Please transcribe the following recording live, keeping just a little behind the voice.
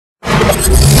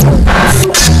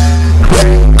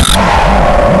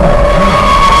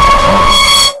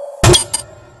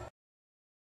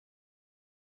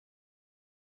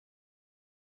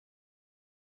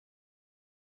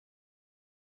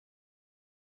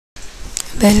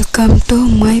Welcome to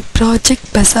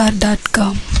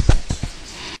myprojectbazaar.com.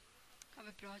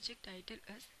 Our project title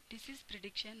is Disease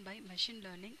Prediction by Machine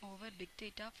Learning over Big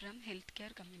Data from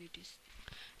Healthcare Communities.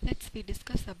 We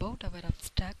discuss about our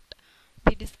abstract.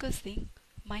 We discussing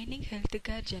mining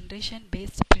healthcare generation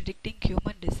based predicting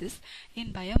human disease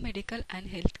in biomedical and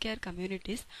healthcare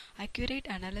communities, accurate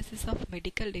analysis of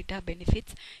medical data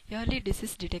benefits, early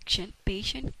disease detection,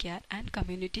 patient care and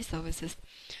community services.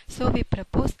 So we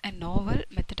propose a novel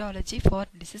methodology for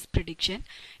disease prediction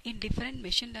in different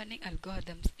machine learning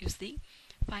algorithms using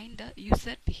find the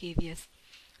user behaviors.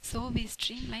 So we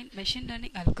streamline machine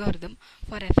learning algorithm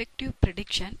for effective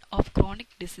prediction of chronic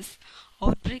disease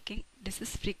outbreak in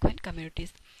disease frequent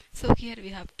communities. So here we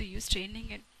have to use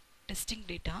training and testing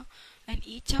data, and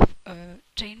each of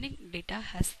training data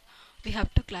has we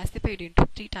have to classify it into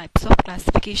three types of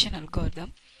classification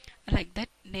algorithm, like that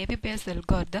navy Bayes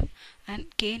algorithm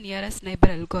and k nearest neighbor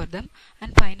algorithm,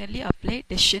 and finally apply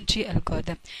decision tree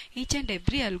algorithm. Each and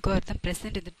every algorithm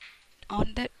present in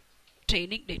on the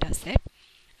training data set,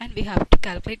 and we have to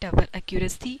calculate our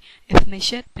accuracy, F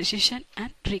measure, precision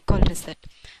and recall result.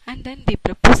 And then we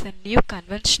propose a new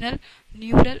conventional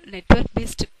neural network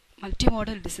based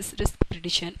multimodal disease risk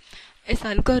prediction. This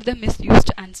algorithm is used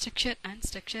to unstructured and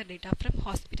structured data from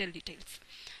hospital details.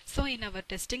 So in our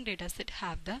testing data set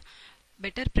have the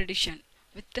better prediction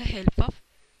with the help of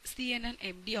CNN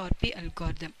MDRP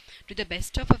algorithm. To the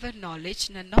best of our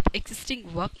knowledge, none of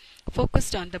existing work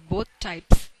focused on the both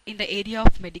types in the area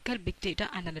of medical big data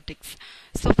analytics.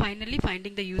 So finally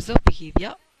finding the user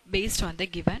behavior based on the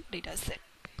given data set.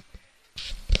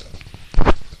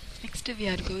 Next we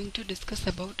are going to discuss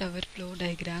about our flow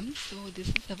diagram. So this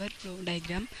is our flow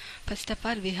diagram. First of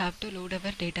all, we have to load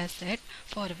our data set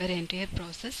for our entire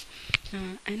process,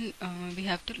 and we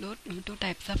have to load two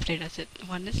types of data set.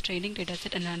 One is training data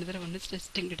set and another one is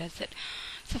testing data set.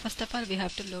 So first of all, we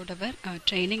have to load our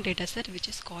training data set, which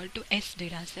is called to S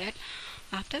data set.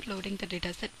 After loading the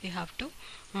data set, we have to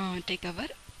take our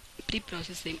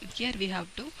pre-processing. Here we have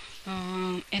to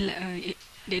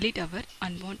delete our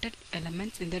unwanted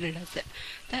elements in the data set.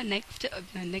 The next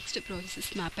process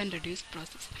is map and reduce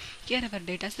process. Here our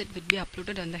data set will be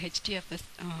uploaded on the HDFS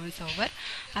server.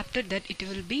 After that it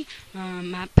will be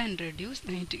map and reduce,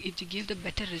 and it will give the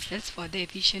better results for the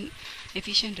efficient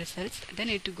results. Then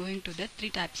it will go into the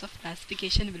three types of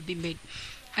classification will be made,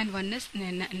 and one is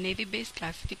navy based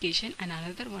classification and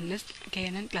another one is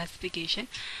KNN classification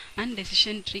and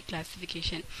decision tree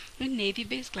classification. In navy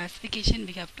based classification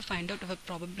we have to find out our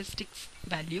probabilistic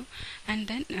value, and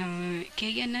then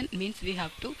KNN means we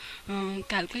have to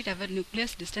calculate our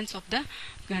nucleus distance of the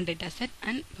data set,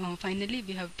 and finally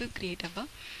we have to create our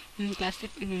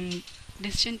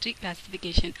decision tree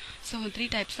classification. So three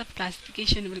types of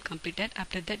classification will completed.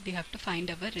 After that we have to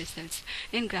find our results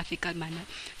in graphical manner.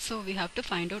 So we have to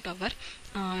find out our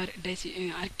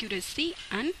accuracy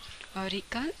and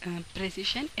recall,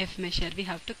 precision, F measure. We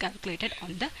have to calculate it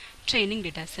on the training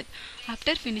data set.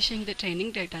 After finishing the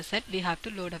training data set, we have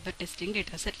to load our testing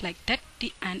data set, like that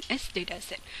T and S data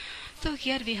set. So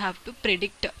here we have to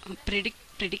prediction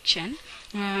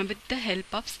with the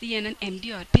help of CNN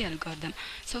MDRP algorithm.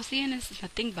 So CNN is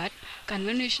nothing but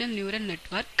convolutional neural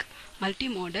network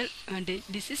multimodal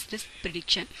disease risk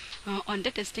prediction on the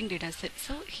testing data set.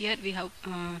 So here we have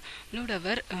load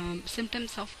our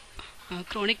symptoms of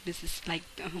chronic disease, like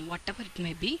whatever it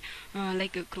may be,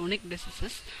 like chronic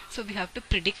diseases. So we have to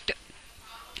predict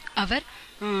our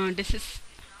disease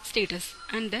status,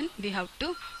 and then we have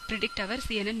to predict our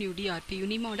CNN UDRP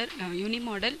unimodal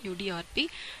UDRP.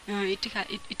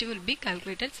 It will be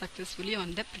calculated successfully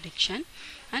on the prediction,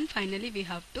 and finally we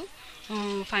have to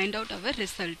find out our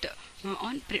result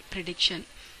on prediction.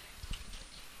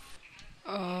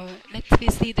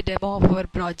 Let's see the demo of our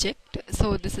project.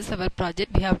 So this is our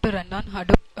project. We have to run on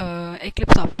Hadoop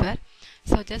Eclipse software.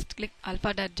 So just click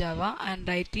alpha.java and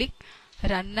right click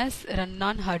run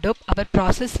on Hadoop. Our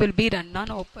process will be run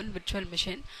on open virtual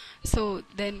machine. So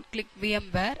then click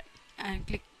VMware and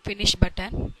click finish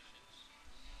button.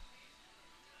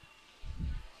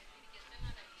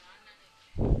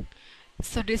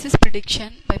 So this is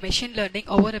prediction by machine learning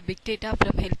over a big data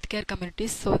from healthcare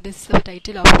communities. So this is the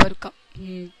title of our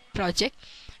project.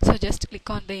 So just click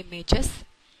on the images.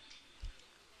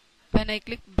 When I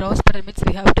click browse parameters,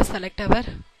 we have to select our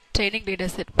training data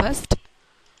set first.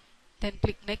 Then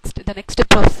click next. The next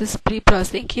process is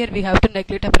pre-processing. Here we have to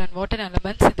neglect our unwanted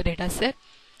elements in the data set.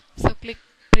 So click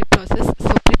pre-process.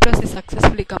 So pre-process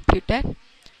successfully completed.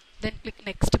 Then click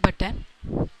next button.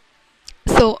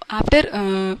 So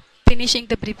after finishing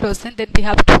the pre-processing, then we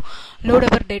have to load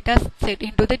our data set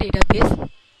into the database.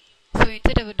 So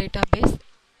inside our database,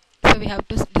 we have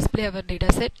to display our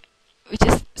data set which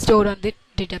is stored on the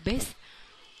database.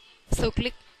 So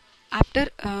click after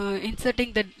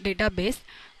inserting the database,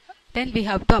 then we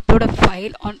have to upload a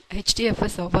file on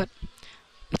HDFS server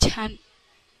which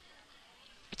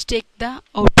take the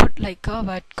output like a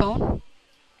word count.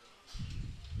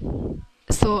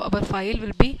 So our file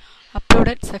will be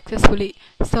uploaded successfully.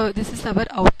 So this is our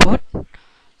output.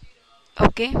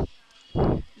 Okay,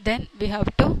 then we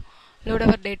have to load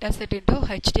our data set into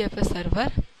HDFS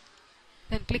server,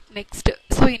 then click next.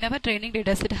 So in our training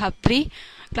data set have three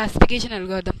classification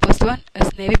algorithm. First one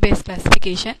is navy based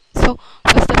classification. So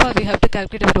first of all we have to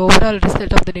calculate our overall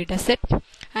result of the data set,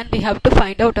 and we have to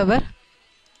find out our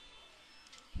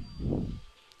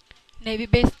navy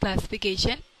based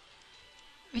classification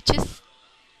which is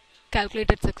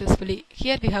calculated successfully.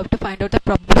 Here we have to find out the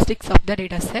probabilistics of the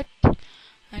data set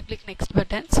and click next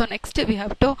button. So next we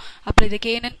have to apply the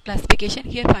KNN classification.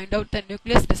 Here find out the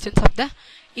nucleus distance of the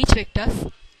each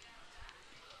vectors.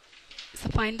 So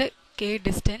find the K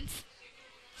distance.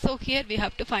 So here we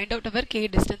have to find out our K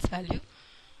distance value.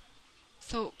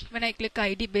 So when I click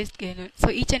ID based KNN, so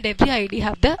each and every ID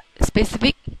have the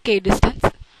specific K distance.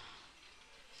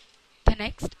 The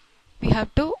next we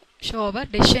have to show our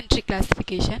decision tree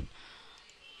classification.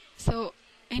 So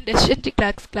in decision tree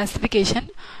classification,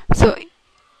 so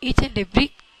each and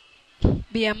every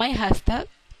BMI has the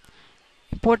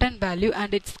important value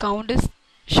and its count is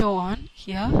shown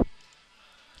here.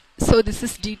 So this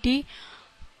is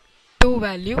DT2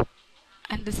 value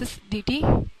and this is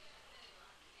DT3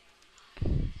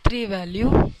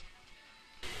 value.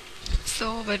 So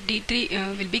our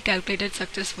D3 will be calculated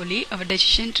successfully. Our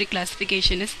decision tree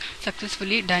classification is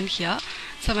successfully done here.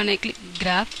 So when I click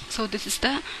graph, so this is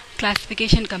the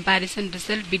classification comparison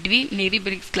result between navy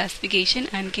based classification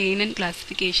and KNN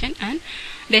classification and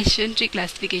decision tree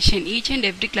classification. Each and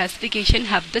every classification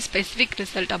have the specific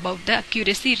result about the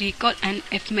accuracy, recall and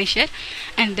F measure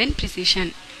and then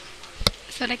precision.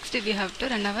 So next we have to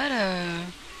run our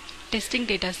testing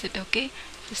data set. Okay,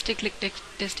 just click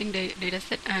testing data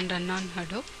set and run on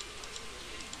Hadoop.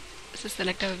 So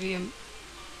select our VM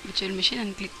virtual machine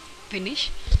and click finish.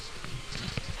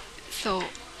 So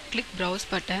click browse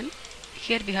button.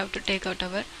 Here we have to take out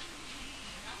our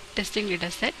testing data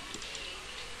set.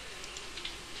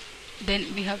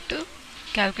 Then we have to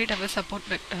calculate our support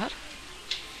vector.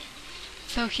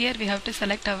 So here we have to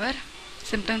select our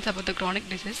symptoms about the chronic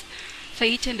disease. So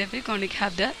each and every chronic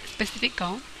have the specific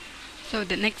count. So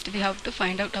the next we have to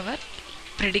find out our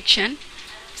prediction.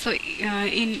 So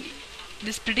in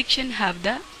this prediction have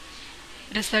the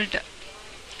result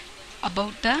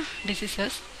about the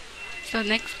diseases. So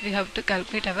next we have to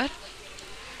calculate our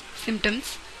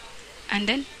symptoms and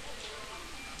then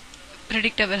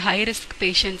predict our high risk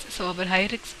patients. So our high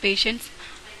risk patients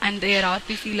and their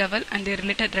RPC level and their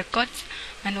related records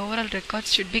and overall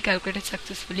records should be calculated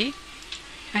successfully,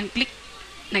 and click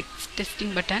next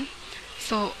testing button.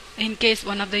 So in case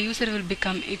one of the user will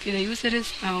become, if the user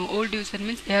is old user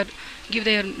means they are give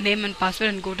their name and password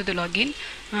and go to the login.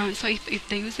 So if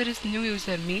the user is new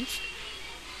user means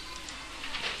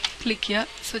click here.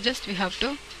 So just we have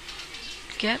to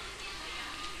click here.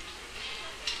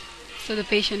 So the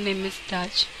patient name is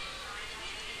Raj.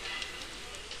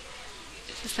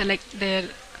 So select the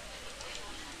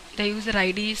user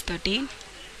ID is 13.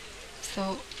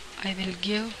 So I will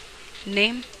give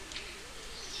name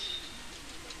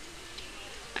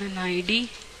and ID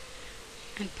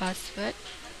and password,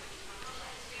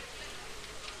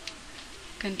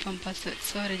 confirm password.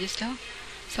 So register.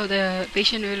 So the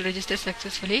patient will register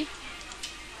successfully.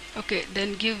 Okay,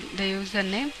 then give the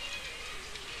username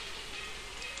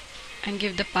and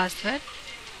give the password.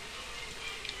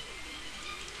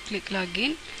 Click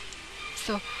login.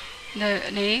 So the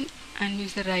name and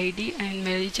user ID and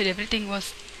marriage and everything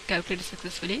was calculated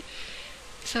successfully.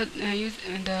 So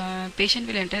the patient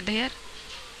will enter there.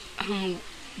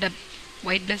 The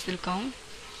white blood cell count,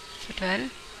 so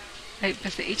 12, right,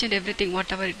 plus each and everything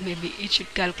whatever it may be, it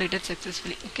should calculate it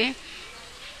successfully. Okay,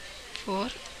 4,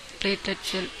 platelet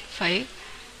cell 5.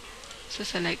 So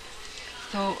select.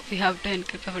 So we have to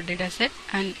encrypt our data set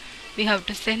and we have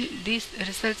to send these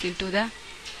results into the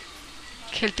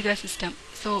healthcare system.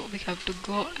 So we have to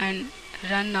go and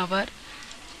run our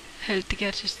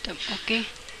healthcare system. Okay,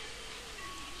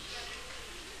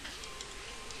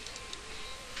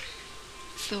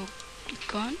 so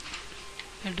click on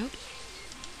Hadoop.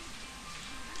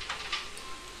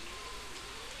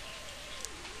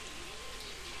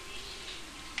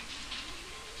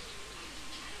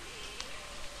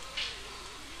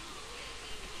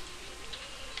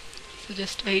 So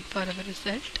just wait for our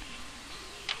result.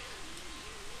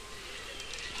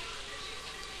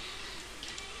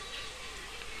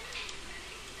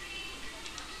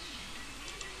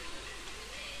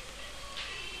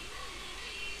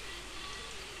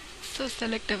 So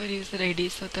select our user ID.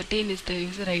 So 13 is the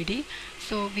user ID.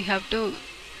 So we have to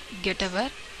get our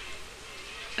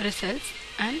results,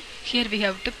 and here we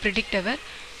have to predict our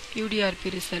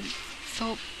UDRP result.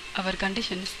 So our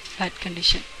condition is bad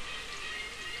condition.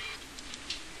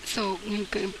 So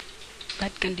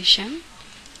bad condition.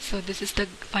 So this is the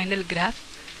final graph.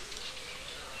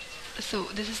 So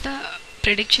this is the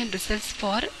prediction results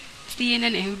for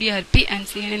CNN UDRP and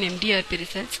CNN MDRP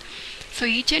results. So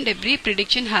each and every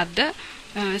prediction have the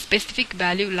specific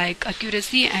value like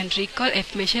accuracy and recall,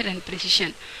 F measure and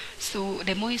precision. So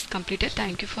demo is completed.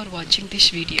 Thank you for watching this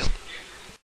video.